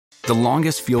The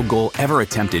longest field goal ever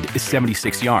attempted is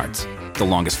 76 yards. The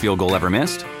longest field goal ever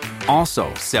missed?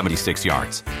 Also 76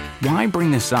 yards. Why bring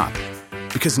this up?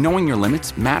 Because knowing your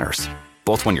limits matters,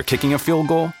 both when you're kicking a field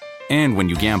goal and when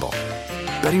you gamble.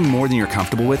 Betting more than you're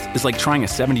comfortable with is like trying a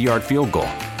 70-yard field goal.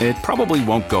 It probably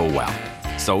won't go well.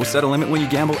 So set a limit when you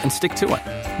gamble and stick to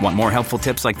it. Want more helpful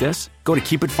tips like this? Go to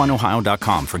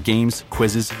keepitfunohio.com for games,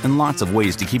 quizzes, and lots of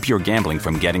ways to keep your gambling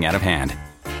from getting out of hand.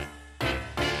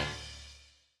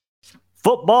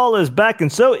 Football is back,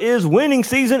 and so is winning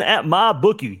season at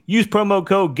MyBookie. Use promo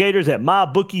code Gators at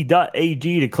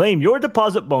mybookie.ag to claim your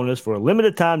deposit bonus for a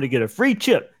limited time to get a free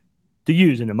chip to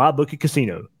use in the MyBookie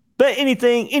casino. Bet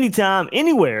anything, anytime,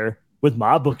 anywhere with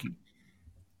MyBookie.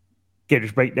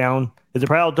 Gators Breakdown is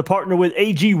proud to partner with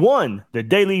AG1, the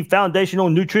daily foundational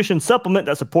nutrition supplement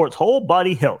that supports whole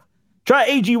body health. Try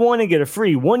AG1 and get a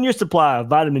free 1-year supply of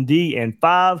vitamin D and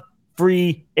 5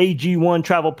 free AG1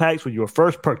 travel packs with your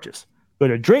first purchase. Go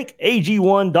to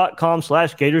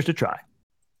drinkag1.com/Gators to try.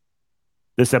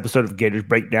 This episode of Gators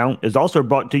Breakdown is also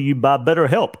brought to you by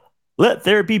BetterHelp. Let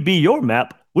therapy be your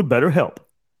map with BetterHelp.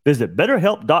 Visit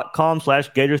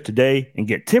betterhelp.com/Gators today and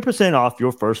get 10% off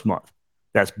your first month.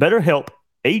 That's BetterHelp,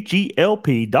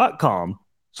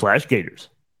 HELP.com/Gators.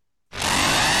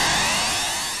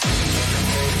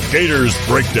 Gators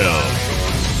Breakdown,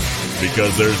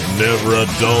 because there's never a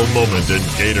dull moment in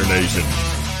Gator Nation.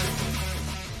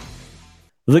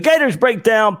 The Gators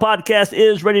Breakdown podcast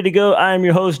is ready to go. I am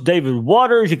your host, David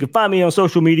Waters. You can find me on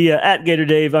social media at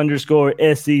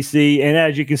GatorDave_SEC. And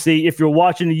as you can see, if you're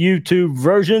watching the YouTube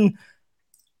version,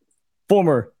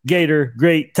 former Gator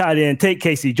great tight end Tate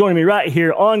Casey joining me right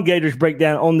here on Gators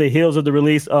Breakdown on the heels of the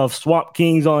release of Swamp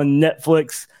Kings on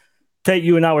Netflix. Tate,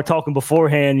 you and I were talking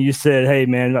beforehand. You said, hey,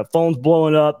 man, my phone's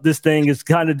blowing up. This thing has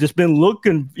kind of just been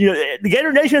looking, the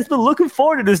Gator Nation has been looking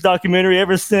forward to this documentary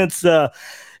ever since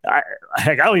I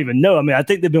don't even know. I mean, I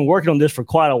think they've been working on this for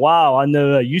quite a while. I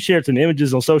know you shared some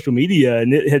images on social media,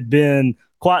 and it had been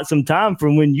quite some time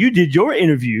from when you did your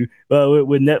interview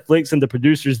with Netflix and the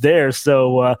producers there.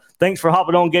 So thanks for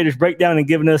hopping on Gators Breakdown and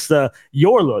giving us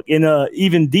your look and an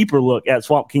even deeper look at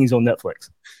Swamp Kings on Netflix.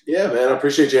 Yeah, man, I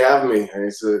appreciate you having me.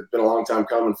 It's been a long time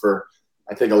coming for,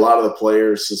 I think, a lot of the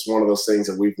players. It's one of those things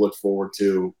that we've looked forward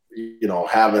to,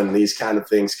 having these kind of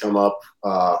things come up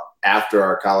after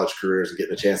our college careers and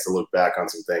getting a chance to look back on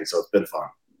some things. So it's been fun.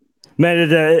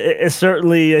 Man, it's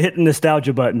certainly hit the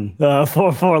nostalgia button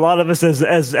for a lot of us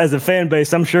as a fan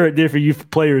base. I'm sure it did for you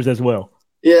players as well.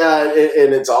 Yeah,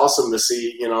 and it's awesome to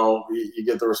see, you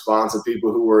get the response of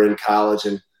people who were in college,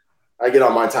 and I get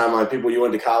on my timeline people you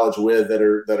went to college with that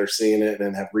are seeing it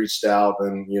and have reached out,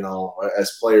 and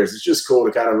as players, it's just cool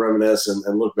to kind of reminisce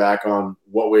and look back on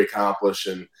what we accomplished.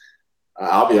 And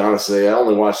I'll be honest with you, I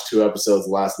only watched 2 episodes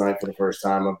last night for the first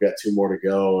time. I've got 2 more to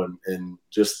go, and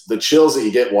just the chills that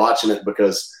you get watching it,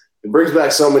 because it brings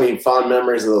back so many fond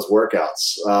memories of those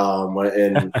workouts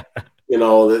and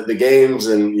the games,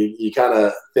 and you kind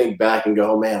of think back and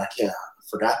go, oh man, I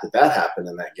forgot that happened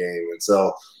in that game. And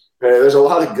so there's a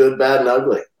lot of good, bad, and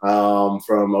ugly from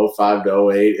 05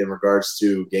 to 08 in regards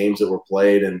to games that were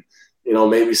played, and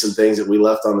maybe some things that we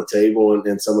left on the table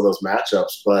in some of those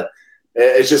matchups. But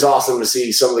it's just awesome to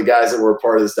see some of the guys that were a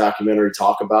part of this documentary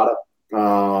talk about it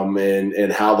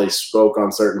and how they spoke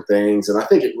on certain things. And I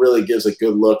think it really gives a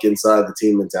good look inside the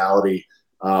team mentality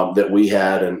that we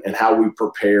had and how we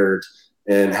prepared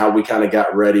and how we kind of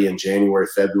got ready in January,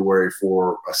 February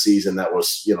for a season that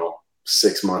was,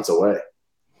 6 months away.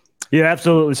 Yeah,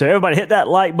 absolutely. So everybody hit that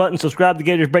like button, subscribe to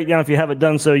Gators Breakdown if you haven't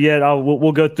done so yet.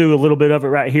 We'll go through a little bit of it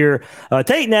right here.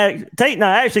 Tate and I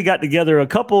actually got together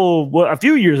a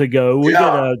few years ago. We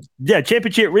did a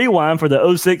championship rewind for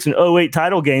the 06 and 08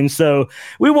 title games. So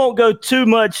we won't go too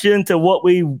much into what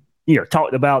we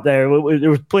talked about there. There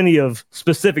was plenty of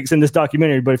specifics in this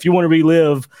documentary, but if you want to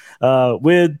relive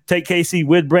with Tate Casey,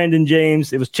 with Brandon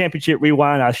James, it was Championship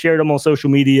Rewind. I shared them on social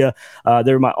media.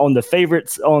 They're on the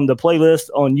favorites on the playlist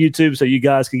on YouTube, so you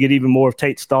guys can get even more of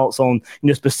Tate's thoughts on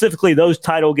specifically those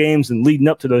title games and leading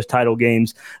up to those title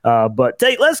games. But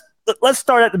Tate, let's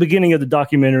start at the beginning of the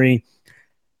documentary.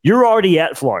 You're already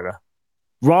at Florida.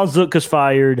 Ron Zook is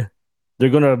fired. They're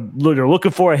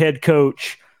looking for a head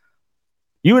coach.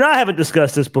 You and I haven't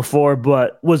discussed this before,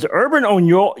 but was Urban on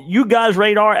you guys'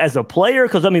 radar as a player?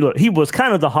 Because, look, he was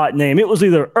kind of the hot name. It was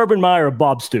either Urban Meyer or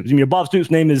Bob Stoops. Bob Stoops'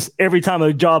 name is every time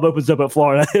a job opens up at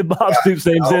Florida, Bob Stoops'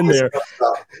 name's in there.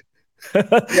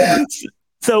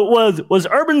 So was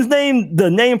Urban's name the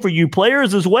name for you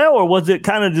players as well, or was it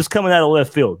kind of just coming out of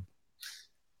left field?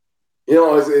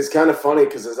 It's kind of funny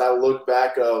because as I look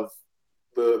back of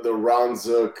the Ron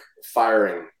Zook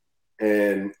firing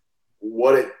and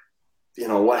what it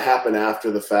what happened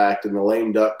after the fact and the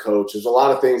lame duck coach. There's a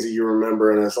lot of things that you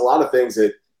remember, and there's a lot of things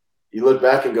that you look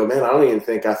back and go, man, I don't even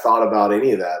think I thought about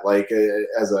any of that. Like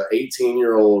as an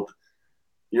 18-year-old,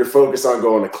 you're focused on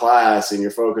going to class and you're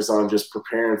focused on just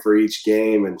preparing for each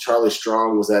game. And Charlie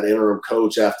Strong was that interim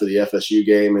coach after the FSU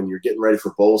game, and you're getting ready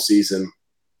for bowl season.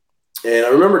 And I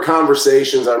remember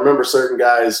conversations. I remember certain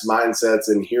guys' mindsets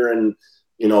and hearing,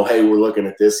 hey, we're looking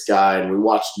at this guy, and we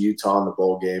watched Utah in the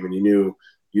bowl game, and you knew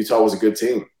Utah was a good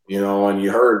team, and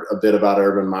you heard a bit about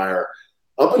Urban Meyer.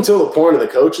 Up until the point of the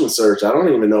coaching search, I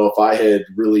don't even know if I had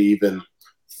really even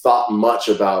thought much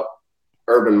about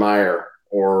Urban Meyer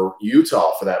or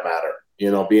Utah for that matter,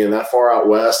 being that far out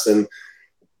west. And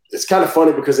it's kind of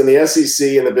funny because in the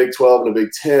SEC and the Big 12 and the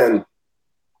Big 10,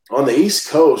 on the East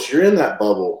Coast, you're in that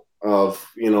bubble of,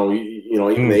 even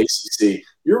the ACC.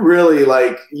 You're really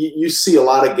like, you see a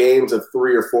lot of games of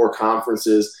 3 or 4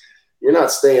 conferences. You're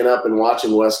not staying up and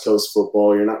watching West Coast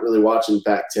football. You're not really watching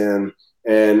Pac-10.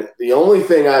 And the only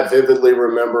thing I vividly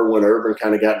remember when Urban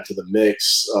kind of got into the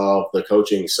mix of the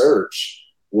coaching search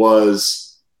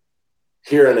was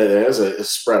hearing it as a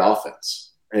spread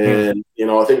offense. And,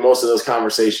 I think most of those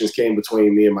conversations came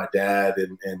between me and my dad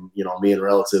and me and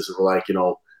relatives that were like,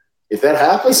 if that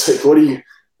happens, like, what are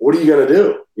you going to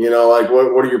do?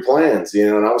 What are your plans?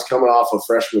 And I was coming off a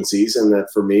freshman season that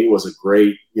for me was a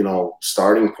great,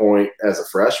 starting point as a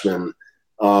freshman,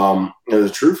 as a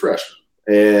true freshman.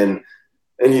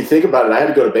 And you think about it, I had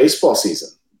to go to baseball season,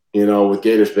 with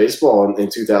Gators baseball in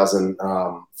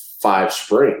 2005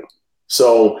 spring.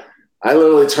 So I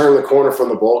literally turned the corner from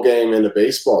the bowl game into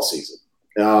baseball season.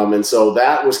 And so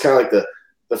that was kind of like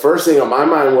the first thing on my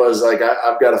mind was like,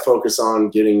 I've got to focus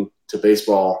on getting to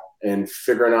baseball and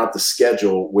figuring out the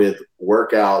schedule with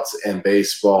workouts and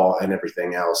baseball and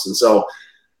everything else. And so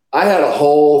I had a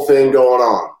whole thing going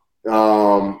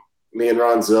on. Me and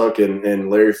Ron Zook and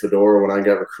Larry Fedora, when I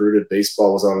got recruited,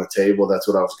 baseball was on the table. That's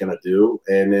what I was going to do.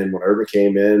 And then when Urban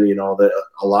came in,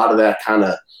 a lot of that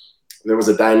there was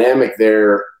a dynamic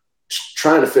there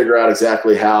trying to figure out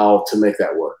exactly how to make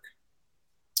that work.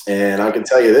 And I can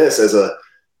tell you this, as a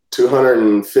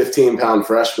 215-pound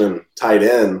freshman tight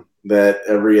end that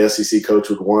every SEC coach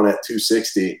would want at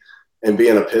 260 and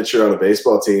being a pitcher on a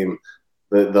baseball team,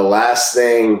 the last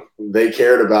thing they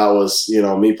cared about was,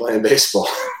 me playing baseball.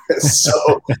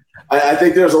 So I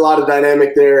think there's a lot of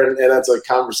dynamic there, and that's a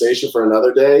conversation for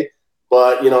another day.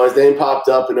 But, his name popped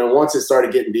up, and then once it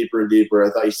started getting deeper and deeper, I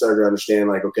thought you started to understand,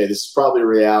 like, okay, this is probably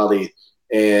reality,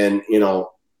 and,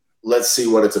 let's see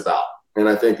what it's about. And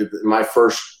I think that my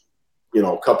first,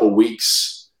 couple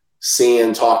weeks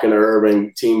talking to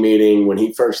Urban, team meeting, when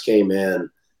he first came in,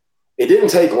 it didn't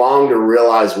take long to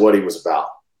realize what he was about.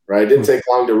 Right? It didn't take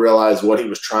long to realize what he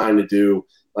was trying to do,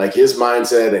 like his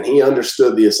mindset, and he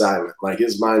understood the assignment. Like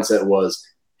his mindset was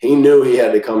he knew he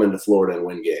had to come into Florida and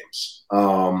win games.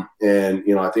 And,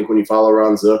 I think when you follow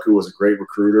Ron Zook, who was a great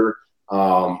recruiter,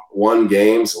 won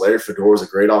games. Larry Fedora was a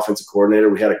great offensive coordinator.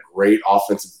 We had a great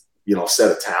offensive,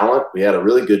 set of talent. We had a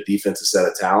really good defensive set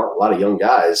of talent, a lot of young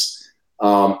guys.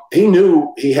 He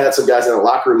knew he had some guys in the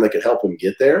locker room that could help him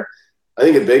get there. I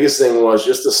think the biggest thing was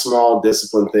just the small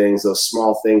discipline things, those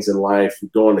small things in life,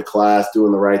 going to class,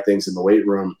 doing the right things in the weight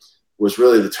room was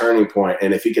really the turning point.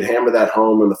 And if he could hammer that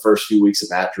home in the first few weeks of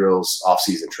mat drills,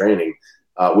 off-season training,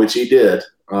 which he did,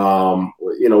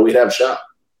 we'd have a shot.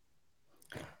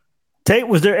 Tate,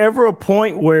 was there ever a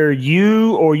point where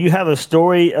you have a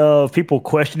story of people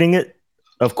questioning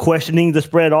the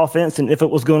spread offense and if it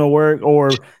was going to work,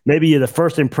 or maybe the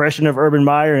first impression of Urban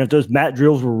Meyer and if those mat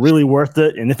drills were really worth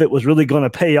it and if it was really going to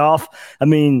pay off? I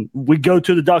mean, we go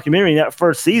to the documentary in that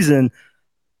first season,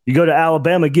 you go to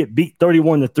Alabama, get beat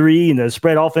 31-3, and the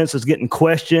spread offense is getting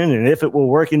questioned and if it will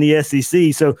work in the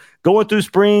SEC. So going through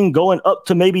spring, going up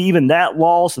to maybe even that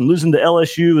loss and losing to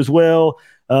LSU as well,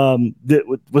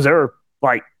 was there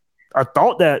like a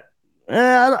thought that,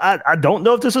 I don't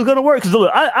know if this is going to work? Because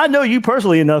I know you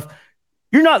personally enough.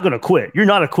 You're not going to quit. You're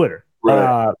not a quitter.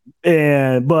 Right.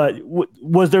 But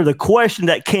was there the question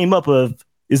that came up of,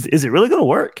 is it really going to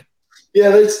work?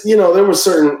 Yeah, there were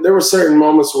certain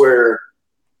moments where,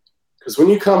 because when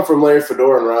you come from Larry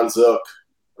Fedora and Ron Zook,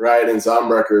 right, and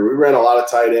Zombrecker, we ran a lot of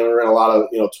tight end. We ran a lot of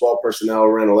 12 personnel.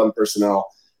 We ran 11 personnel,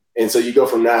 and so you go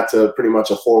from that to pretty much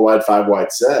a 4-wide,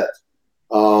 5-wide set.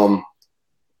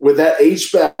 With that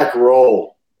H-back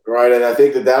role, right? And I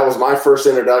think that was my first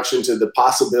introduction to the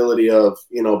possibility of,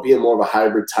 being more of a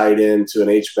hybrid tight end to an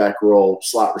H-back role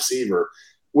slot receiver,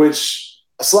 which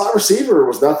a slot receiver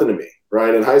was nothing to me,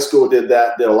 right? In high school, did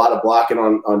a lot of blocking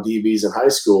on DBs in high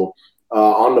school,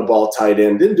 on the ball tight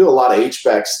end. Didn't do a lot of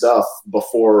H-back stuff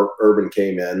before Urban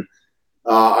came in.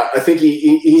 I think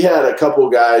he had a couple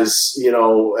of guys,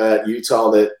 at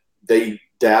Utah that they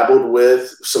dabbled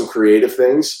with some creative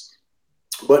things,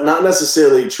 but not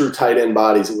necessarily true tight end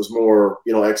bodies. It was more,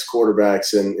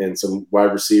 ex-quarterbacks and some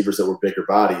wide receivers that were bigger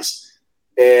bodies.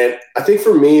 And I think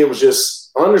for me, it was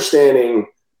just understanding,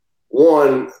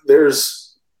 one,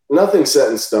 there's nothing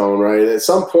set in stone, right? At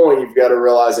some point, you've got to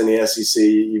realize in the SEC,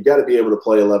 you've got to be able to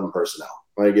play 11 personnel.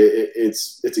 Like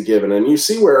it's a given. And you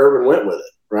see where Urban went with it.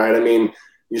 Right. I mean,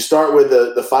 you start with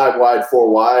the 5 wide, 4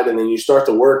 wide, and then you start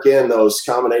to work in those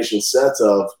combination sets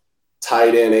of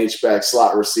tight end, H-back,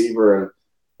 slot receiver.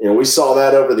 And, we saw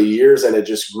that over the years, and it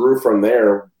just grew from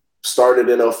there. Started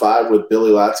in 05 with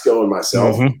Billy Latsko and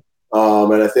myself.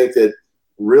 Mm-hmm. And I think that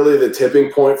really the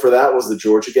tipping point for that was the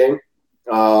Georgia game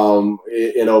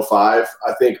in 05.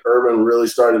 I think Urban really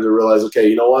started to realize, okay,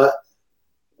 you know what?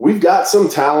 We've got some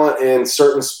talent in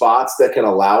certain spots that can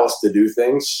allow us to do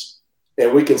things.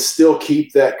 And we can still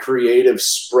keep that creative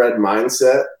spread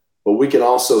mindset, but we can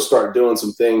also start doing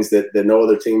some things that no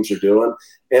other teams are doing.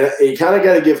 And you kind of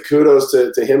got to give kudos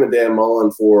to him and Dan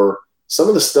Mullen for some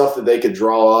of the stuff that they could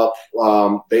draw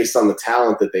up based on the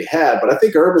talent that they had. But I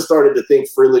think Urban started to think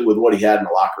freely with what he had in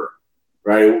the locker room,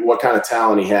 right? What kind of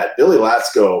talent he had. Billy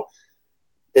Latsko,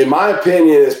 in my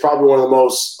opinion, is probably one of the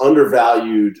most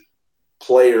undervalued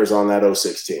players on that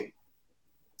 06 team.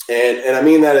 And I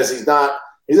mean that as he's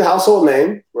a household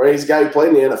name, right? He's a guy who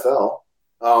played in the NFL.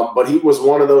 But he was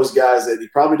one of those guys that he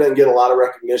probably doesn't get a lot of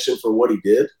recognition for what he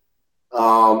did.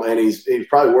 And he's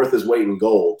probably worth his weight in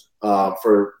gold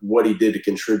for what he did to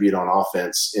contribute on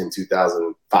offense in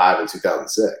 2005 and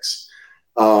 2006.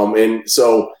 And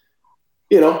so,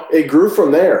 it grew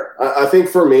from there. I think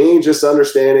for me, just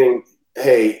understanding,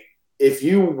 hey, if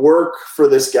you work for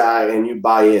this guy and you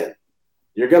buy in,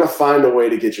 you're going to find a way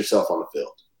to get yourself on the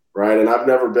field. Right. And I've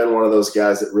never been one of those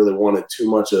guys that really wanted too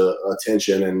much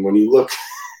attention. And when you look,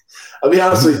 I'll be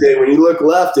honest with you, Dave, when you look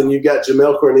left and you've got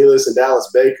Jamel Cornelius and Dallas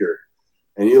Baker,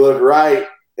 and you look right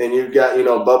and you've got,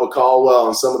 Bubba Caldwell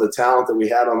and some of the talent that we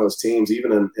had on those teams,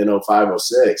 even in 05,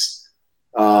 06,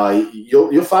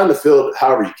 you'll find the field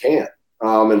however you can.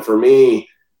 And for me,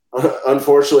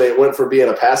 unfortunately, it went from being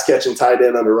a pass catching tight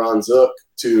end under Ron Zook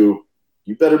to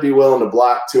you better be willing to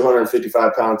block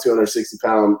 255-pound,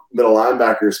 260-pound middle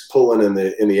linebackers pulling in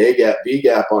the A gap, B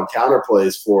gap on counter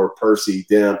plays for Percy,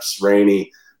 Demps,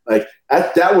 Rainey. Like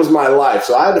that was my life.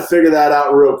 So I had to figure that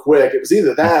out real quick. It was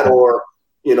either that or,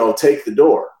 take the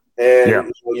door.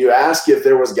 And when you ask if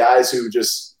there was guys who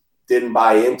just didn't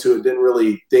buy into it, didn't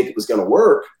really think it was going to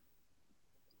work,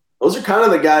 those are kind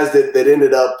of the guys that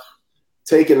ended up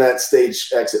taking that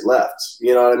stage exit left.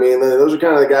 You know what I mean? Those are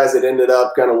kind of the guys that ended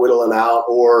up kind of whittling out,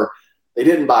 or they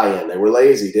didn't buy in. They were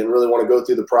lazy, didn't really want to go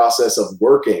through the process of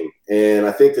working. And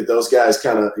I think that those guys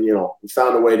kind of,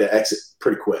 found a way to exit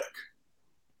pretty quick.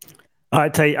 All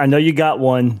right, Tate, I know you got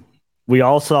one. We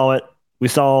all saw it. We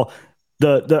saw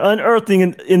the unearthing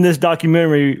in this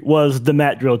documentary was the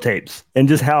mat drill tapes and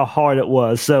just how hard it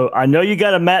was. So I know you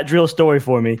got a mat drill story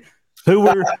for me. Who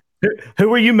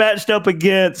were you matched up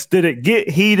against? Did it get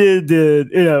heated? Man,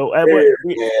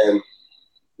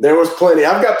 there was plenty.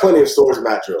 I've got plenty of stories of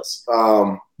mat drills.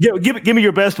 Give me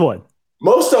your best one.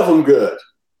 Most of them good.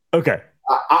 Okay.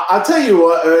 I'll tell you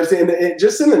what,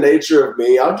 just in the nature of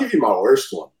me, I'll give you my worst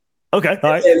one. Okay. All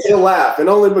right. And he'll laugh, and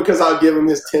only because I'll give him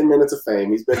his 10 minutes of fame.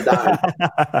 He's been dying.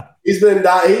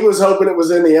 He was hoping it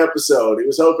was in the episode. He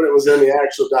was hoping it was in the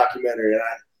actual documentary. And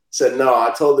I said, no,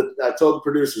 I told the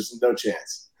producers, no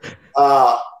chance.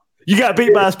 You got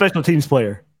beat by a special teams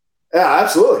player. Yeah,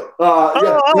 absolutely.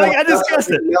 I just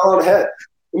guessed it. Nail on the head.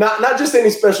 Not just any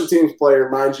special teams player,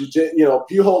 mind you.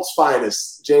 Buchholz's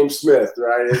finest, James Smith,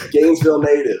 right? A Gainesville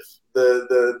native,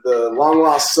 the long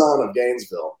lost son of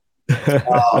Gainesville.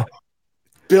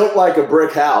 Built like a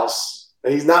brick house.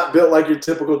 And he's not built like your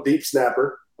typical deep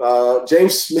snapper.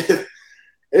 James Smith.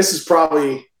 This is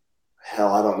probably I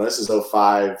don't know. This is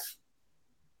 05.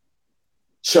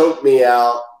 Choked me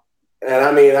out. And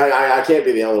I mean, I can't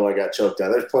be the only one that got choked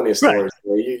out. There's plenty of stories.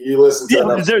 Right. You listen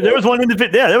to there was one in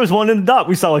the doc.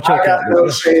 We saw a choke out. No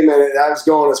shame in it. I was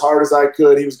going as hard as I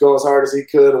could. He was going as hard as he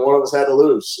could, and one of us had to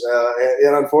lose.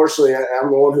 And unfortunately, I'm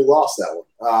the one who lost that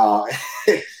one.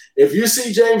 If you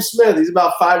see James Smith, he's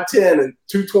about 5'10" and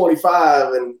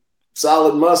 225 and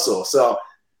solid muscle. So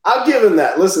I'll give him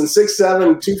that. Listen,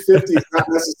 6'7", 250 is not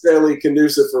necessarily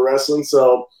conducive for wrestling.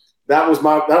 So that was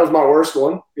my worst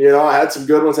one. I had some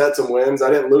good ones, had some wins. I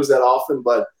didn't lose that often,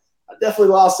 but I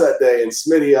definitely lost that day. And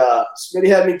Smitty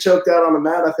had me choked out on the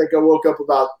mat. I think I woke up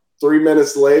about 3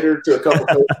 minutes later to a couple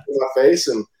of in my face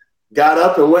and got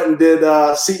up and went and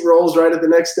did seat rolls right at the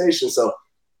next station. So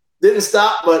Didn't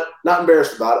stop, but not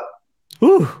embarrassed about it.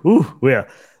 Yeah.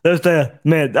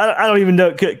 Man, I don't even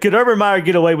know. Could Urban Meyer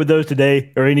get away with those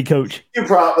today, or any coach?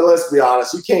 Let's be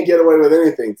honest. You can't get away with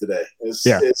anything today. It's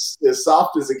as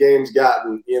soft as the game's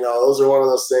gotten. Those are one of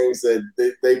those things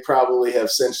that they probably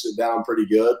have cinched it down pretty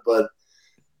good. But,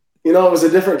 it was a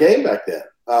different game back then.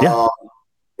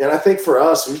 And I think for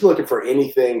us, we're looking for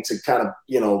anything to kind of,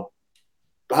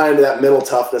 behind that mental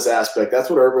toughness aspect. That's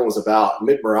what Urban was about.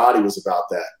 Mick Marotti was about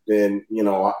that. And,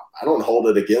 I don't hold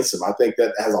it against him. I think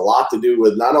that has a lot to do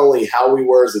with not only how we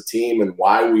were as a team and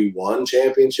why we won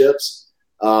championships.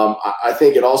 I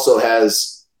think it also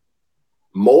has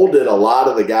molded a lot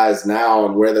of the guys now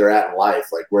and where they're at in life,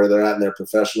 like where they're at in their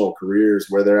professional careers,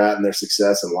 where they're at in their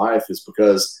success in life, is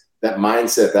because that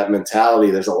mindset, that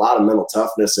mentality, there's a lot of mental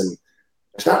toughness, and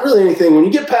there's not really anything, when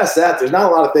you get past that, there's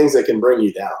not a lot of things that can bring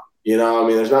you down.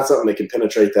 There's not something that can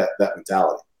penetrate that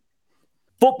mentality.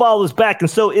 Football is back, and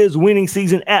so is winning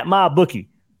season at MyBookie.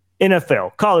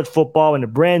 NFL, college football, and a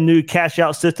brand new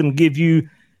cash-out system give you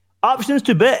options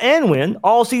to bet and win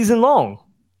all season long.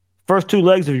 First two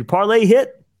legs of your parlay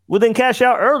hit, well, then cash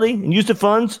out early and use the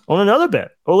funds on another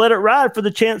bet, or let it ride for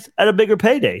the chance at a bigger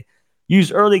payday.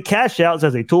 Use early cash outs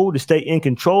as a tool to stay in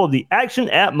control of the action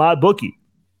at MyBookie.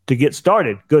 To get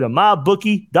started, go to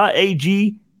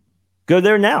mybookie.ag. Go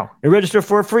there now and register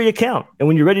for a free account. And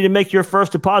when you're ready to make your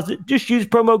first deposit, just use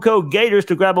promo code Gators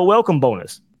to grab a welcome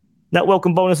bonus. That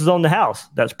welcome bonus is on the house.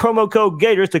 That's promo code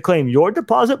Gators to claim your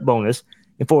deposit bonus.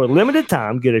 And for a limited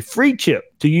time, get a free chip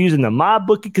to use in the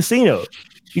MyBookie casino.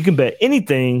 You can bet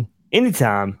anything,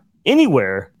 anytime,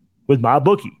 anywhere with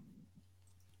MyBookie.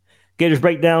 Gators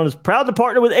Breakdown is proud to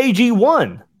partner with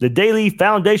AG1, the daily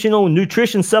foundational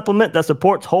nutrition supplement that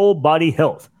supports whole body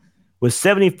health. With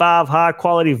 75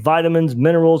 high-quality vitamins,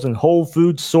 minerals, and whole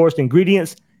food sourced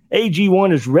ingredients,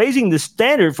 AG1 is raising the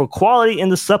standard for quality in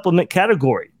the supplement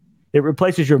category. It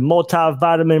replaces your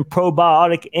multivitamin,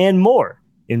 probiotic, and more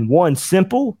in one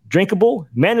simple, drinkable,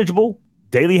 manageable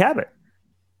daily habit.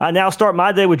 I now start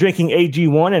my day with drinking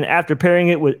AG1, and after pairing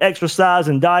it with exercise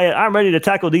and diet, I'm ready to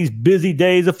tackle these busy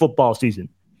days of football season.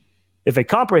 If a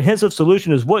comprehensive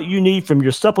solution is what you need from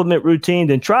your supplement routine,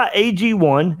 then try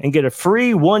AG1 and get a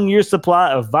free 1-year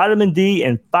supply of vitamin D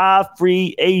and 5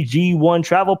 free AG1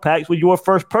 travel packs with your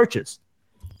first purchase.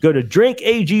 Go to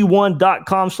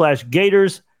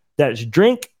drinkag1.com/Gators. That's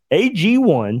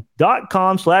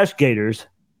drinkag1.com/Gators.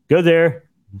 Go there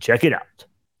and check it out.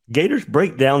 Gators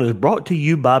Breakdown is brought to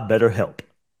you by BetterHelp.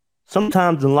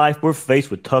 Sometimes in life, we're faced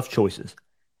with tough choices,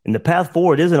 and the path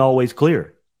forward isn't always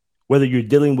clear. Whether you're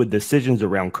dealing with decisions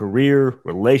around career,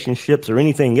 relationships, or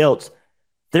anything else,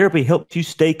 therapy helps you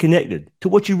stay connected to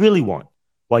what you really want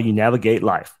while you navigate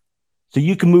life, so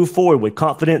you can move forward with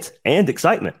confidence and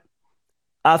excitement.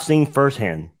 I've seen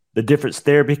firsthand the difference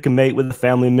therapy can make with a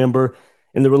family member,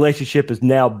 and the relationship is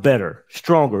now better,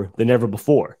 stronger than ever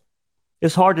before.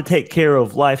 It's hard to take care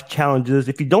of life challenges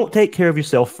if you don't take care of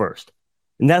yourself first,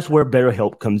 and that's where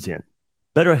BetterHelp comes in.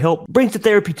 BetterHelp brings the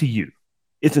therapy to you.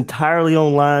 It's entirely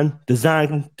online,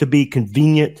 designed to be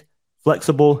convenient,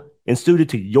 flexible, and suited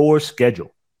to your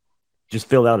schedule. Just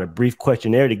fill out a brief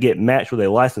questionnaire to get matched with a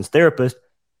licensed therapist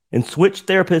and switch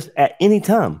therapists at any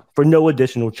time for no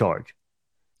additional charge.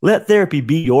 Let therapy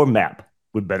be your map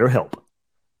with BetterHelp.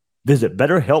 Visit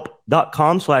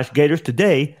betterhelp.com/Gators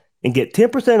today and get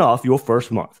 10% off your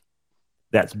first month.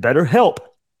 That's BetterHelp,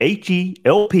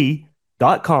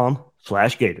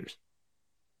 HELP.com/Gators.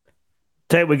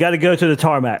 Tate, we got to go to the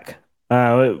tarmac.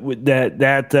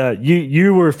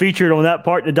 You were featured on that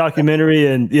part in the documentary,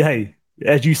 and hey,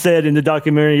 as you said in the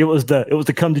documentary, it was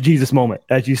the come to Jesus moment,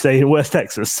 as you say in West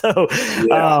Texas. So,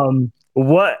 yeah.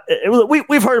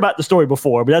 We've heard about the story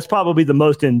before, but that's probably the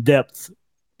most in depth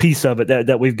piece of it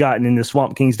that we've gotten in the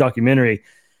Swamp Kings documentary.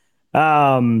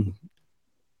 I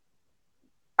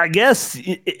guess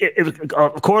it was,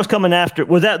 of course, coming after.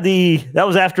 Was that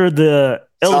was after the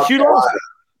LSU loss?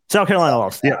 South Carolina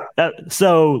lost. Yeah.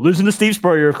 So losing to Steve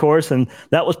Spurrier, of course, and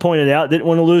that was pointed out. Didn't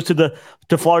want to lose to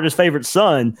Florida's favorite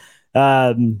son. Was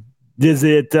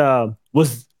that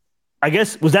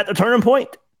the turning point,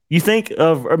 you think,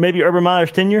 or maybe Urban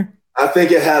Meyer's tenure? I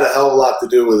think it had a hell of a lot to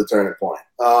do with the turning point.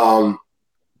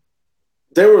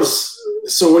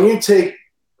 So when you take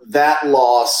that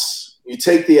loss, you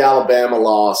take the Alabama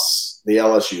loss, the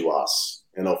LSU loss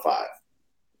in 05.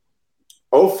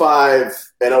 05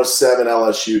 and 07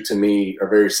 LSU to me are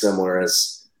very similar,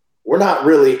 as we're not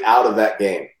really out of that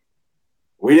game.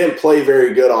 We didn't play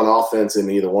very good on offense in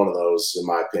either one of those, in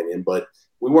my opinion, but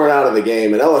we weren't out of the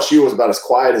game. And LSU was about as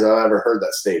quiet as I've ever heard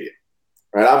that stadium.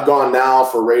 Right? I've gone now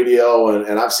for radio,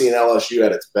 and I've seen LSU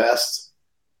at its best.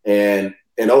 And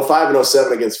in 05 and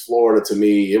 07 against Florida, to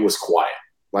me, it was quiet.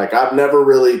 Like, I've never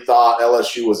really thought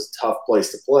LSU was a tough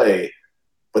place to play,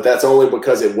 but that's only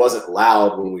because it wasn't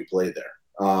loud when we played there.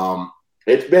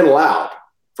 It's been loud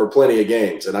for plenty of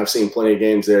games, and I've seen plenty of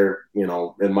games there,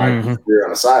 in my career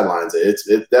on the sidelines. It's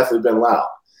definitely been loud.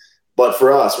 But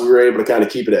for us, we were able to kind of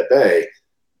keep it at bay.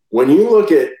 When you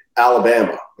look at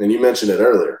Alabama, and you mentioned it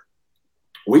earlier,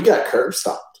 we got curb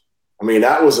stomped. I mean,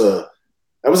 that was a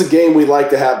game we'd like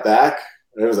to have back.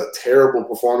 It was a terrible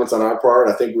performance on our part.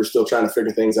 I think we're still trying to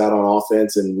figure things out on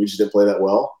offense, and we just didn't play that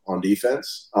well on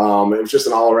defense. It was just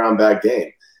an all-around bad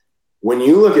game. When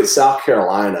you look at South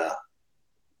Carolina,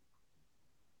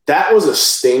 that was a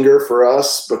stinger for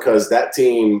us because that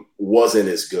team wasn't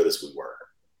as good as we were.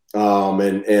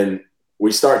 And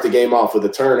we start the game off with a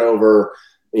turnover.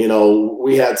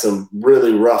 We had some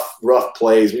really rough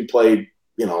plays. We played,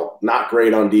 not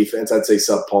great on defense. I'd say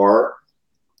subpar.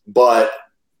 But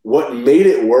what made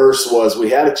it worse was we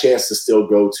had a chance to still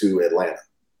go to Atlanta.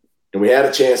 And we had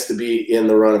a chance to be in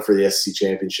the running for the SEC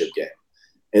championship game.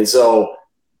 And so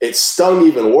it stung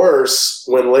even worse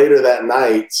when later that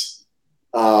night,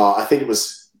 I want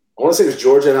to say it was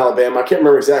Georgia and Alabama. I can't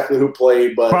remember exactly who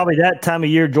played, but probably that time of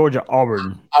year, Georgia,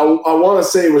 Auburn. I want to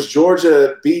say it was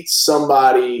Georgia beats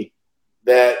somebody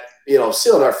that,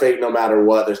 sealed our fate no matter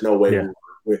what. There's no way.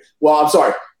 Yeah. I'm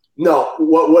sorry. No,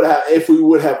 what would have if we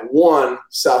would have won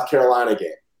South Carolina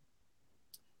game?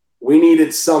 We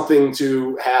needed something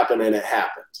to happen, and it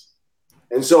happened.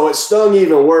 And so it stung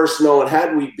even worse knowing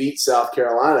had we beat South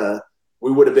Carolina,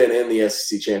 we would have been in the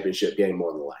SEC championship game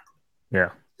more than likely. Yeah.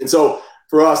 And so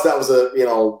for us, that was a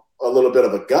little bit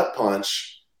of a gut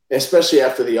punch, especially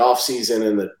after the offseason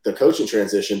and the coaching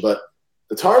transition. But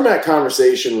the tarmac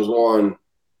conversation was one,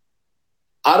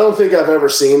 I don't think I've ever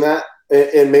seen that.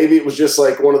 And maybe it was just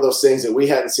like one of those things that we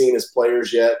hadn't seen as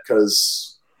players yet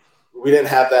because we didn't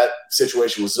have that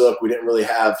situation with Zook. We didn't really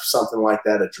have something like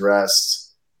that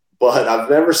addressed. But I've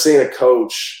never seen a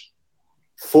coach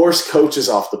force coaches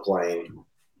off the plane.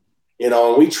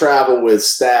 And we travel with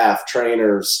staff,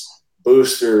 trainers,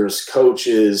 boosters,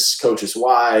 coaches, coaches'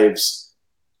 wives,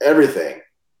 everything.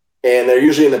 And they're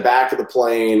usually in the back of the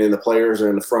plane and the players are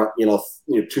in the front,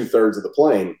 2/3 of the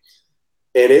plane.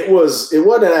 And it was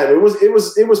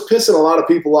pissing a lot of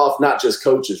people off, not just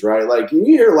coaches, right? Like you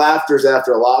hear laughters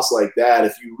after a loss like that.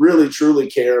 If you really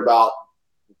truly care about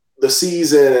the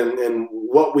season and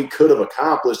what we could have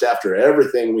accomplished after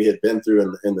everything we had been through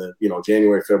in the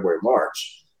January, February,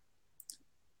 March,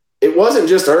 it wasn't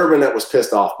just Urban that was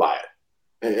pissed off by it.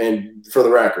 And for the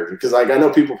record, because I know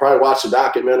people probably watch the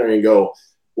documentary and go,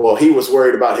 well, he was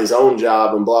worried about his own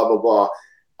job and blah, blah, blah.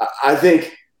 I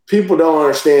think people don't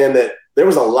understand that there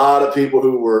was a lot of people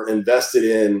who were invested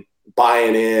in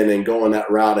buying in and going that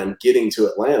route and getting to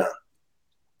Atlanta.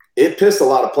 It pissed a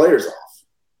lot of players off.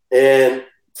 And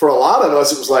for a lot of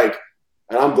us, it was like,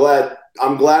 and I'm glad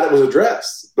it was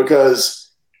addressed because,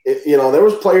 there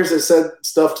was players that said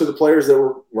stuff to the players that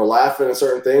were laughing at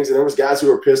certain things. And there was guys who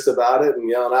were pissed about it and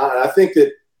yelling out. And I think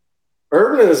that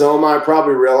Urban in his own mind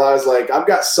probably realized, like, I've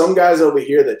got some guys over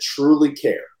here that truly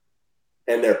care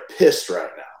and they're pissed right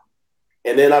now.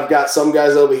 And then I've got some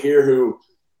guys over here who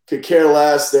could care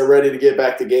less. They're ready to get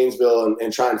back to Gainesville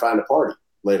and try and find a party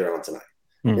later on tonight.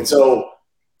 Mm. And so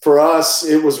for us,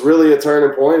 it was really a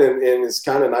turning point, and it's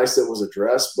kind of nice that it was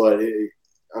addressed. But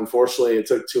unfortunately, it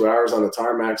took 2 hours on the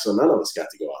tarmac, so none of us got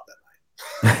to go out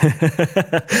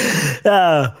that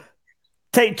night.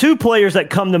 Take two players that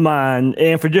come to mind,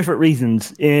 and for different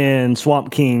reasons, in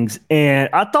Swamp Kings. And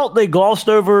I thought they glossed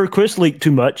over Chris Leak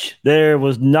too much. There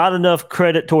was not enough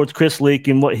credit towards Chris Leak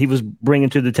and what he was bringing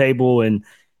to the table and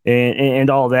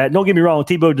all that. Don't get me wrong,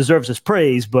 Tebow deserves his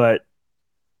praise, but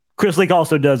Chris Leak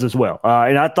also does as well.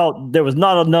 And I thought there was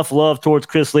not enough love towards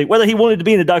Chris Leak, whether he wanted to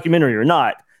be in the documentary or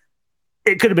not.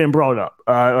 It could have been brought up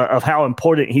of how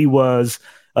important he was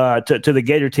to the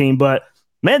Gator team, but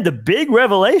man, the big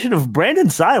revelation of Brandon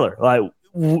Seiler, like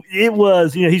it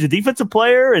was, he's a defensive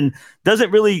player and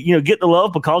doesn't really, get the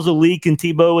love because of Leak and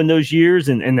Tebow in those years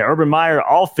and the Urban Meyer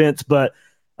offense. But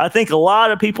I think a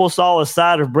lot of people saw a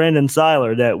side of Brandon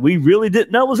Seiler that we really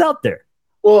didn't know was out there.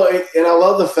 Well, and I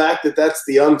love the fact that that's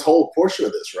the untold portion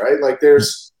of this, right? Like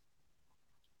there's,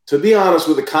 to be honest,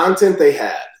 with the content they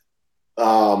had,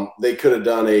 they could have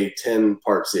done a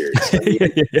 10-part series.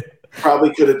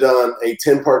 Probably could have done a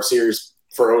 10-part series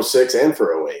for 06 and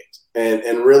for 08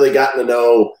 and really gotten to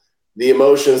know the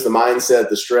emotions, the mindset,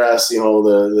 the stress,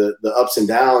 the ups and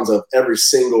downs of every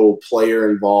single player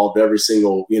involved, every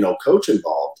single, coach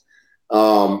involved.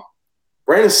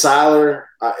 Brandon Seiler,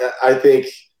 I think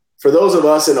for those of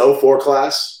us in 04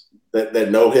 class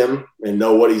that know him and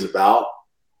know what he's about,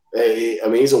 I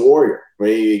mean, he's a warrior. I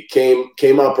mean, he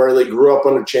came up early, grew up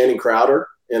under Channing Crowder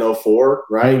in 04,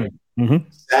 right? Mm-hmm.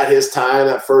 At his time,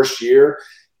 that first year.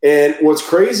 And what's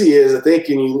crazy is, I think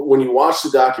when you watch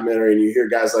the documentary and you hear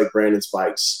guys like Brandon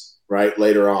Spikes, right,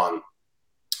 later on,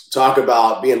 talk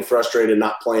about being frustrated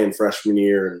not playing freshman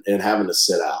year and having to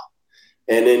sit out.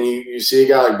 And then you see a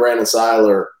guy like Brandon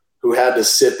Seiler who had to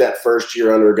sit that first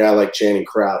year under a guy like Channing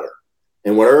Crowder.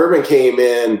 And when Urban came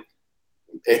in,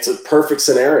 it's a perfect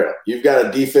scenario. You've got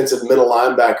a defensive middle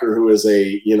linebacker who is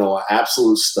an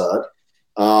absolute stud,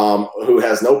 who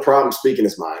has no problem speaking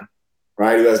his mind,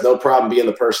 right? Who has no problem being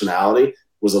the personality,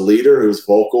 was a leader who was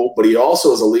vocal, but he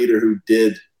also is a leader who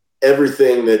did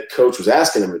everything that coach was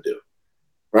asking him to do,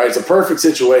 right? It's a perfect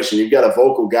situation. You've got a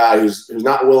vocal guy who's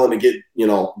not willing to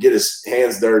get his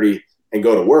hands dirty and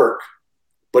go to work,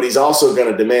 but he's also going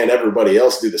to demand everybody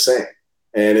else do the same.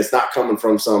 And it's not coming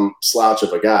from some slouch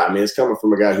of a guy. I mean, it's coming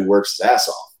from a guy who works his ass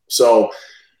off. So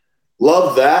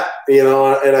love that,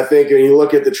 and I think when you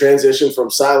look at the transition from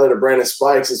Seiler to Brandon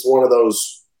Spikes, it's one of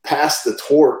those pass the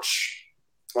torch.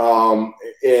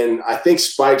 And I think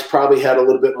Spikes probably had a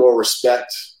little bit more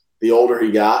respect the older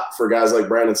he got for guys like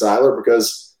Brandon Seiler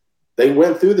because they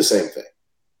went through the same thing,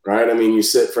 right? I mean, you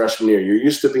sit freshman year, you're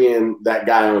used to being that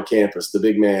guy on campus, the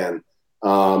big man,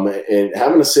 and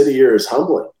having a city year is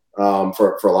humbling.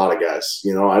 For a lot of guys,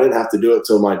 I didn't have to do it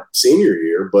till my senior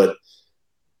year, but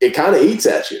it kind of eats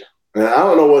at you. And I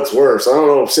don't know what's worse. I don't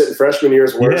know if sitting freshman year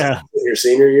is worse than your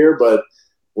senior year, but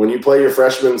when you play your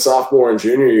freshman, sophomore, and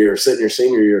junior year, sitting your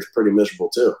senior year is pretty miserable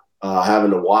too.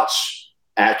 Having to watch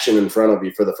action in front of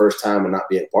you for the first time and not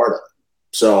being a part of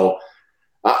it. So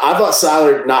I thought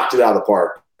Seiler knocked it out of the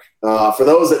park. For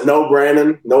those that know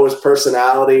Brandon, know his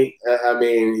personality, I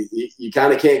mean, you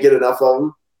kind of can't get enough of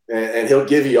him. And he'll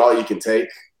give you all you can take,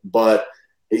 but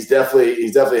he's definitely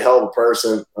a hell of a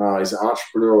person. He's an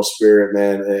entrepreneurial spirit,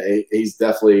 man. He's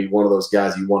definitely one of those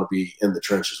guys you want to be in the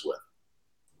trenches with.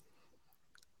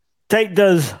 Tate,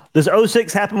 does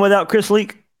 06 happen without Chris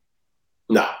Leak?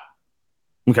 No.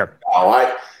 Okay.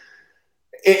 No,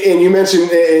 and you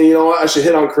mentioned, and I should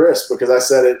hit on Chris because I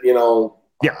said it.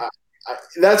 Yeah.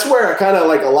 That's where I kind of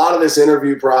like a lot of this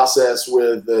interview process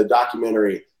with the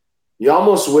documentary. You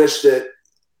almost wish that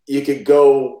you could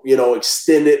go,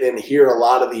 extend it and hear a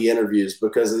lot of the interviews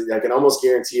because I can almost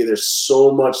guarantee you there's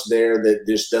so much there that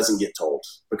just doesn't get told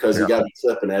because you got to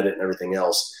clip and edit and everything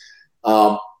else.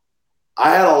 I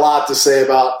had a lot to say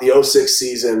about the 06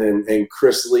 season and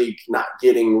Chris Leak not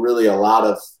getting really a lot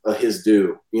of his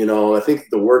due. I think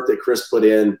the work that Chris put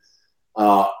in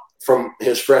from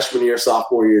his freshman year,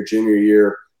 sophomore year, junior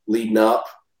year leading up.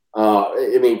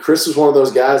 Chris was one of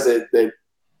those guys that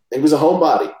he was a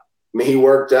homebody. I mean, he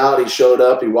worked out, he showed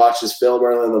up, he watched his film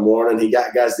early in the morning, he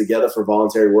got guys together for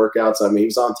voluntary workouts. I mean, he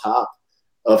was on top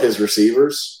of his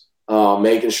receivers,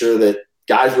 making sure that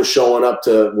guys were showing up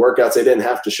to workouts they didn't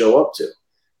have to show up to.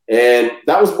 And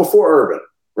that was before Urban,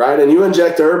 right? And you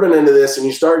inject Urban into this and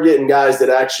you start getting guys that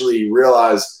actually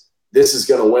realize this is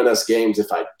going to win us games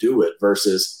if I do it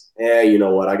versus, you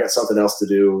know what, I got something else to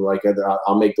do. Like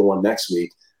I'll make the one next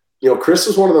week. Chris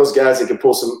was one of those guys that could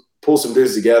pull some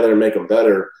dudes together and make them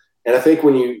better. And I think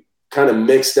when you kind of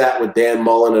mix that with Dan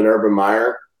Mullen and Urban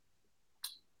Meyer,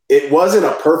 it wasn't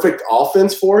a perfect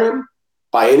offense for him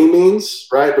by any means,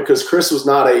 right? Because Chris was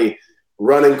not a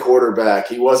running quarterback.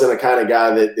 He wasn't a kind of guy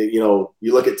that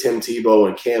you look at Tim Tebow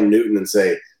and Cam Newton and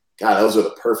say, God, those are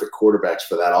the perfect quarterbacks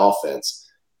for that offense.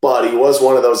 But he was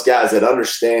one of those guys that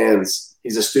understands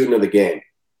he's a student of the game,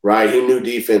 right? He knew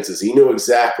defenses. He knew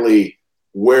exactly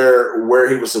where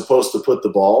he was supposed to put the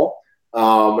ball.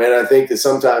 And I think that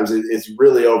sometimes it's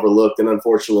really overlooked, and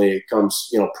unfortunately it comes,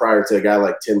 prior to a guy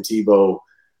like Tim Tebow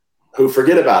who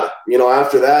forget about it.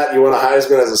 After that, you win a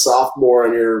Heisman as a sophomore,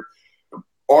 and you're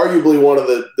arguably one of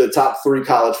the top 3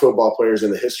 college football players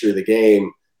in the history of the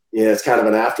game. It's kind of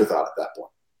an afterthought at that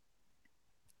point.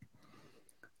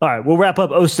 All right, we'll wrap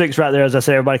up 06 right there. As I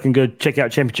say, everybody can go check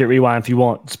out Championship Rewind if you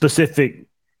want specific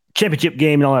championship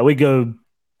game and all that. We go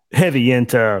heavy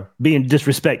into being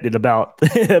disrespected about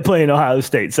playing Ohio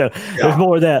State. So there's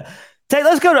more of that. Tate,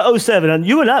 let's go to 07. And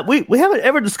you and I, we haven't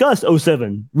ever discussed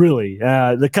 07, really.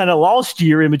 The kind of lost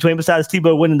year in between, besides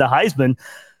Tebow winning the Heisman.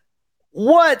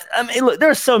 Look,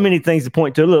 there's so many things to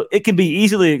point to. Look, it can be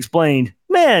easily explained.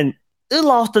 Man, it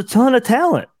lost a ton of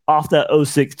talent off that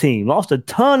 06 team, lost a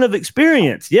ton of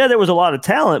experience. Yeah, there was a lot of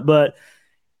talent, but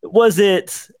was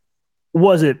it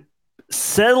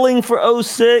settling for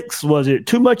 06? Was it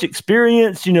too much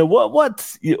experience?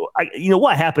 What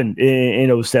happened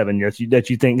in 07 that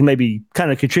you think maybe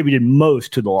kind of contributed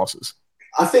most to the losses?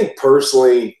 I think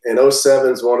personally, in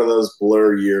 07 is one of those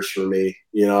blur years for me.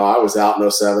 You know, I was out in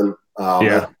 07.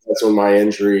 That's when my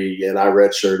injury and I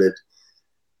redshirted.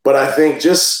 But I think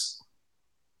just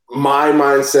my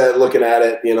mindset looking at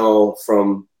it, you know,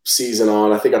 from season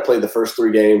on, I think I played the first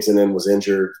 3 games and then was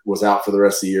injured, was out for the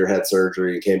rest of the year, had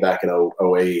surgery, and came back in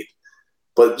 08.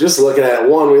 But just looking at it,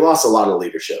 one, we lost a lot of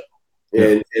leadership.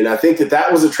 And I think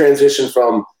that was a transition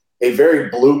from a very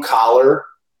blue-collar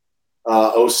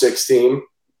 06 team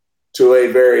to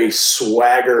a very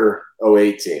swagger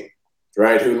 08 team,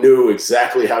 right, who knew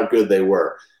exactly how good they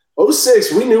were.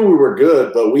 06, we knew we were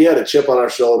good, but we had a chip on our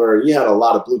shoulder, and you had a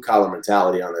lot of blue-collar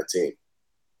mentality on that team.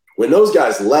 When those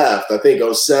guys left, I think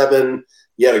 07,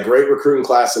 you had a great recruiting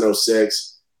class in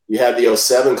 06. You had the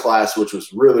 07 class, which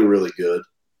was really, really good,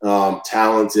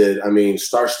 talented. I mean,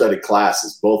 star-studded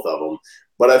classes, both of them.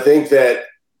 But I think that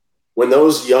when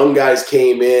those young guys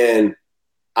came in,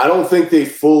 I don't think they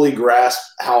fully grasped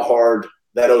how hard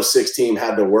that 06 team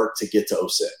had to work to get to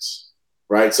 06,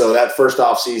 right? So that first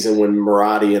offseason when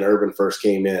Marotti and Urban first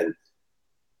came in,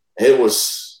 it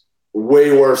was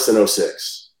way worse than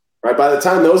 06, right? By the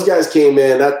time those guys came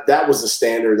in, that was the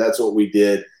standard. That's what we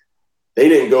did. They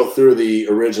didn't go through the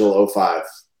original 05.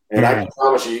 And I can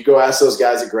promise you go ask those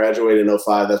guys that graduated in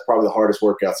 05, that's probably the hardest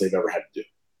workouts they've ever had to do.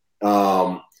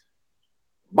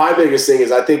 My biggest thing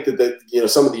is I think that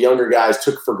some of the younger guys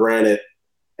took for granted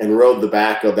and rode the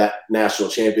back of that national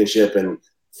championship and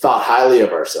thought highly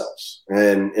of ourselves.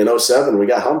 And in 07, we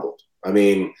got humbled. I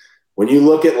mean, when you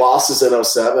look at losses in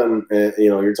 07,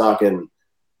 you're talking,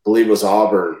 I believe it was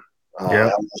Auburn,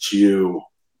 LSU,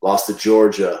 lost to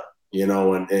Georgia,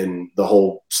 and the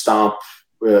whole stomp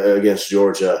against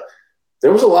Georgia.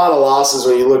 There was a lot of losses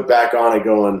when you look back on it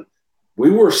going, we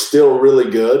were still really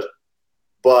good,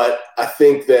 but I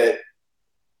think that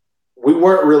we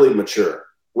weren't really mature.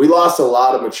 We lost a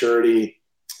lot of maturity.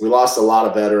 We lost a lot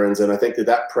of veterans, and I think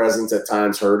that presence at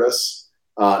times hurt us,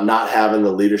 not having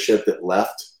the leadership that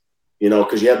left,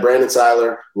 because you had Brandon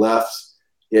Seiler left,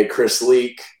 you had Chris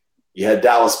Leak, you had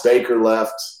Dallas Baker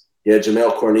left, you had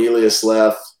Jamel Cornelius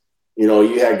left,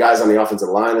 you had guys on the offensive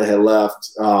line that had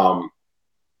left.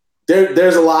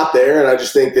 There's a lot there, and I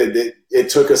just think that it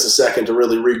took us a second to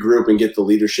really regroup and get the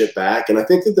leadership back. And I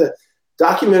think that the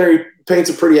documentary paints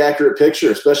a pretty accurate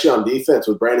picture, especially on defense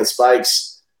with Brandon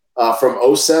Spikes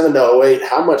from 07 to 08,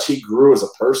 how much he grew as a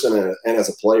person and as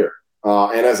a player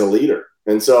and as a leader.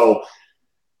 And so,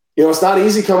 it's not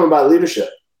easy coming by leadership.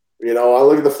 I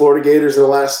look at the Florida Gators in the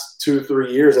last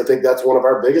 2-3 years. I think that's one of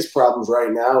our biggest problems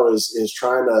right now is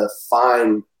trying to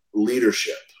find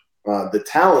leadership. The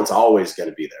talent's always going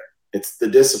to be there. It's the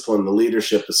discipline, the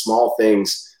leadership, the small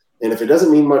things. And if it doesn't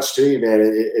mean much to you, man,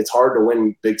 it's hard to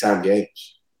win big-time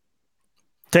games.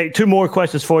 Take 2 more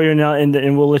questions for you now,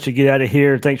 and we'll let you get out of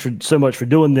here. Thanks so much for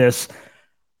doing this.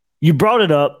 You brought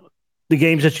it up, the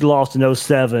games that you lost in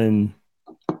 07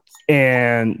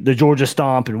 and the Georgia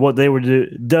Stomp and what they were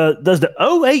doing. Does the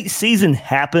 08 season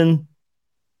happen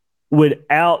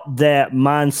without that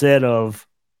mindset of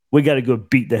we got to go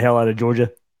beat the hell out of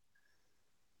Georgia?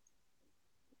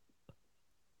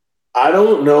 I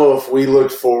don't know if we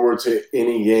looked forward to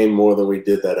any game more than we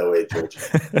did that 08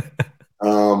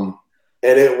 Georgia.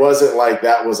 And it wasn't like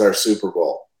that was our Super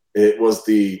Bowl. It was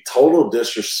the total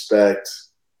disrespect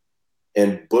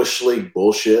and Bush League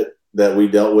bullshit that we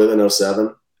dealt with in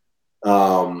 07.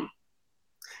 And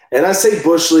I say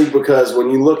Bush League because when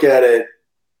you look at it,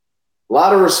 a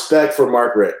lot of respect for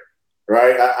Mark Richt,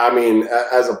 right? I mean,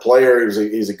 as a player,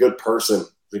 he's a good person.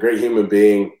 He's a great human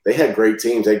being. They had great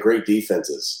teams. They had great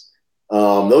defenses.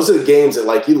 Those are the games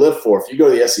that you live for. If you go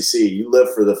to the SEC, you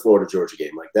live for the Florida-Georgia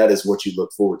game. That is what you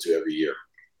look forward to every year.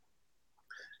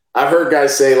 I've heard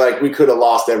guys say we could have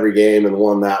lost every game and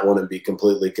won that one and be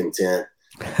completely content.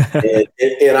 And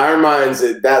in our minds,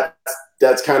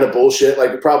 that's kind of bullshit.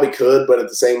 We probably could, but at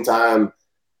the same time,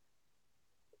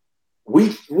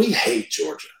 we hate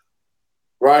Georgia,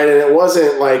 right? And it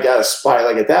wasn't out of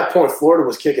spite. At that point, Florida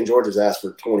was kicking Georgia's ass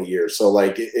for 20 years. So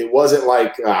it wasn't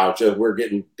we're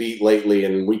getting beat lately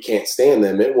and we can't stand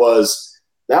them. That was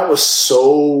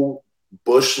so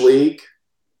Bush League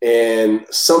and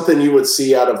something you would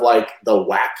see out of the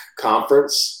WAC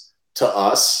conference to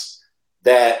us,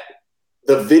 that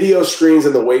the video screens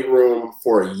in the weight room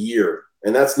for a year,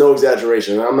 and that's no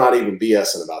exaggeration, and I'm not even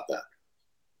BSing about that.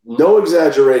 No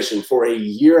exaggeration, for a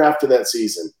year after that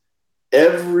season,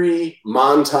 every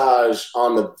montage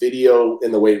on the video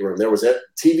in the weight room, there was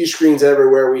TV screens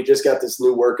everywhere. We just got this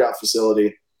new workout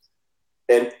facility,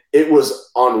 and it was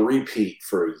on repeat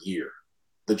for a year,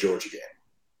 the Georgia game.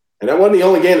 And that wasn't the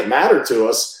only game that mattered to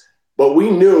us, but we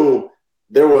knew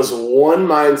there was one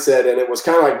mindset, and it was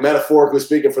kind of like metaphorically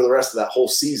speaking for the rest of that whole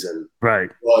season. Right.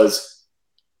 Was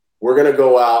we're going to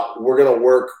go out, we're going to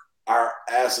work our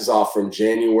asses off from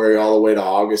January all the way to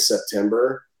August,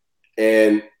 September,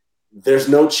 and there's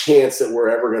no chance that we're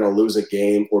ever going to lose a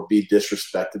game or be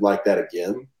disrespected like that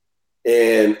again.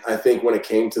 And I think when it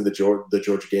came to the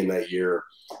Georgia game that year,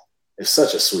 it's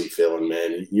such a sweet feeling,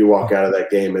 man. You walk out of that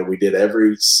game, and we did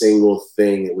every single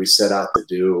thing that we set out to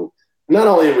do. Not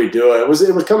only did we do it, it was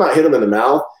come out, hit them in the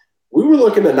mouth. We were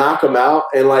looking to knock them out,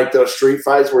 and like those street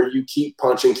fights where you keep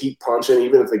punching,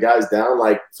 even if the guy's down,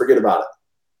 like forget about it.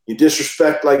 You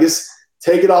disrespect, like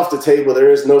take it off the table.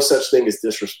 There is no such thing as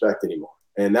disrespect anymore.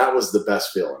 And that was the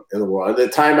best feeling in the world. And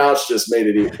the timeouts just made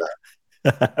it even better.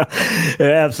 Yeah,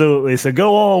 absolutely. So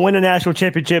go on, win a national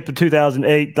championship in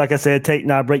 2008. Like I said, Tate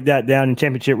and I break that down in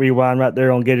Championship Rewind right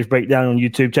there on Gators Breakdown on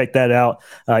YouTube. Check that out.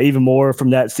 Even more from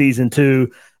that season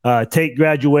too. Tate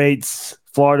graduates.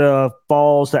 Florida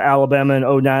falls to Alabama in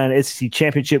 2009 SEC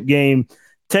championship game.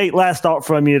 Tate, last thought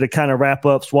from you to kind of wrap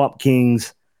up Swamp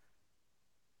Kings.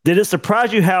 Did it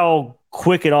surprise you how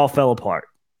quick it all fell apart?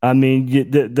 I mean,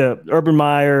 the Urban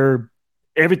Meyer,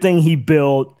 everything he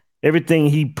built, everything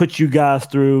he put you guys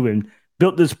through and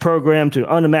built this program to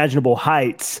unimaginable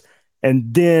heights.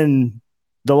 And then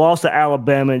the loss to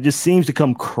Alabama, it just seems to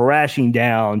come crashing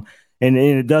down, and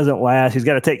it doesn't last. He's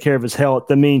got to take care of his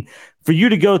health. I mean, for you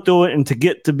to go through it and to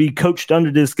get to be coached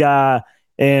under this guy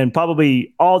and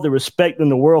probably all the respect in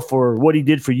the world for what he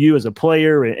did for you as a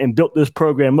player and built this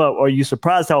program up, are you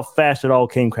surprised how fast it all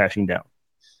came crashing down?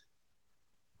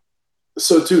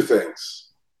 So two things.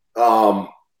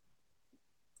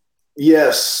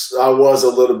 Yes, I was a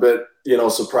little bit,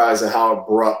 surprised at how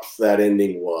abrupt that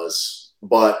ending was.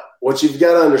 But what you've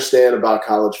got to understand about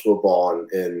college football,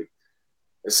 and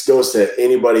this goes to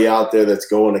anybody out there that's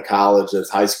going to college, that's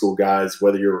high school guys,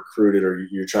 whether you're recruited or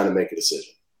you're trying to make a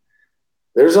decision.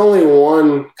 There's only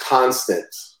one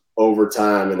constant over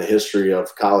time in the history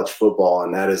of college football,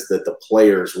 and that is that the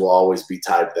players will always be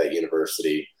tied to that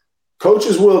university.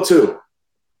 Coaches will too.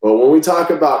 But when we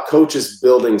talk about coaches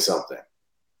building something,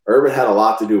 Urban had a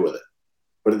lot to do with it.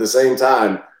 But at the same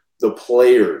time, the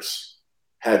players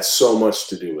had so much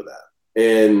to do with that.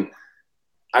 And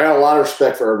I got a lot of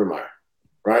respect for Urban Meyer,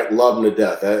 right? Love him to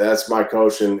death. That's my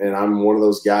coach, and I'm one of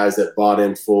those guys that bought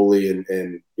in fully,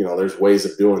 and there's ways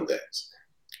of doing things.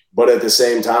 But at the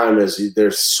same time,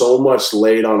 there's so much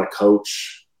laid on a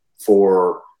coach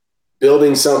for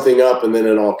building something up, and then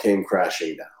it all came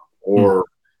crashing down. Or,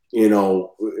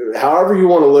 however you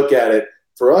want to look at it,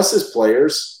 for us as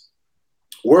players,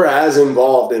 we're as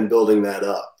involved in building that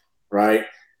up, right?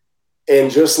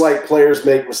 And just like players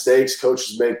make mistakes,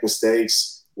 coaches make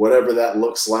mistakes, whatever that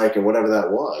looks like and whatever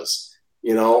that was,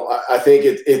 I think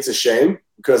it's a shame,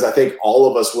 because I think all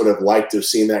of us would have liked to have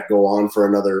seen that go on for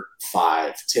another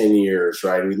 5-10 years,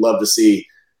 right? We'd love to see,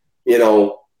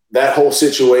 that whole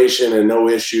situation and no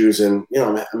issues. And,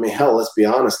 hell, let's be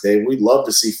honest, Dave, we'd love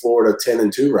to see Florida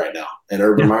 10-2 right now and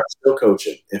Urban Meyer still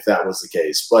coaching if that was the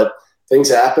case. But things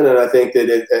happen, and I think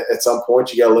that at some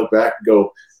point you got to look back and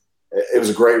go, it was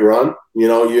a great run. We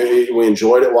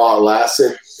enjoyed it while it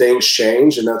lasted. Things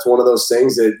change, and that's one of those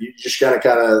things that you just got to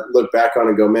kind of look back on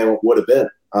and go, man, what would have been?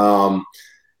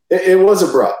 It was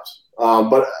abrupt,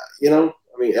 but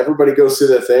everybody goes through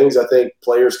their things. I think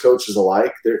players, coaches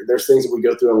alike. There's things that we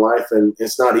go through in life, and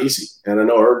it's not easy. And I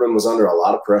know Urban was under a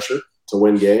lot of pressure to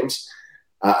win games.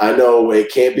 I know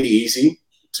it can't be easy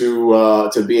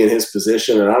to be in his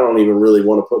position, and I don't even really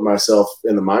want to put myself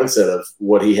in the mindset of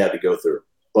what he had to go through.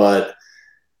 But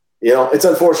it's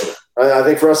unfortunate. I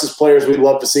think for us as players, we'd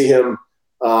love to see him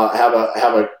have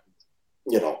a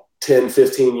 10,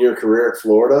 15-year career at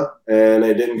Florida, and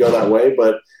it didn't go that way.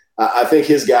 But I think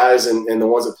his guys and the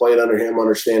ones that played under him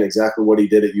understand exactly what he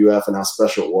did at UF and how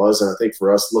special it was. And I think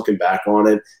for us looking back on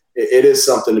it, it is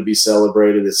something to be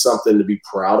celebrated. It's something to be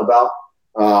proud about.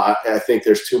 I think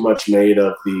there's too much made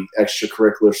of the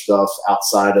extracurricular stuff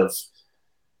outside of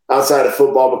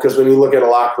football, because when you look at a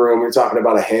locker room, you're talking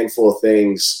about a handful of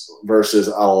things versus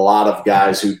a lot of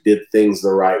guys who did things the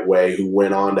right way, who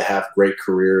went on to have great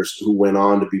careers, who went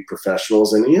on to be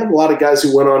professionals. And you have a lot of guys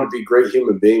who went on to be great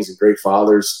human beings and great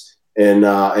fathers, and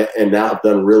now have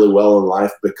done really well in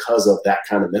life because of that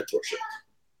kind of mentorship.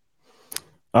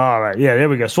 All right. Yeah, there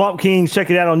we go. Swamp Kings, check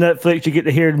it out on Netflix. You get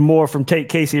to hear more from Tate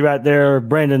Casey right there,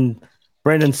 Brandon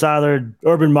Seiler,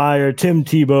 Urban Meyer, Tim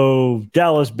Tebow,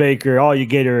 Dallas Baker, all you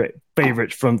Gator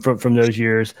favorites from those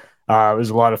years. It was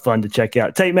a lot of fun to check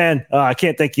out. Tate, man, I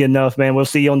can't thank you enough, man. We'll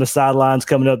see you on the sidelines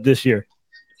coming up this year.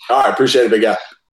 All right. Appreciate it, big guy.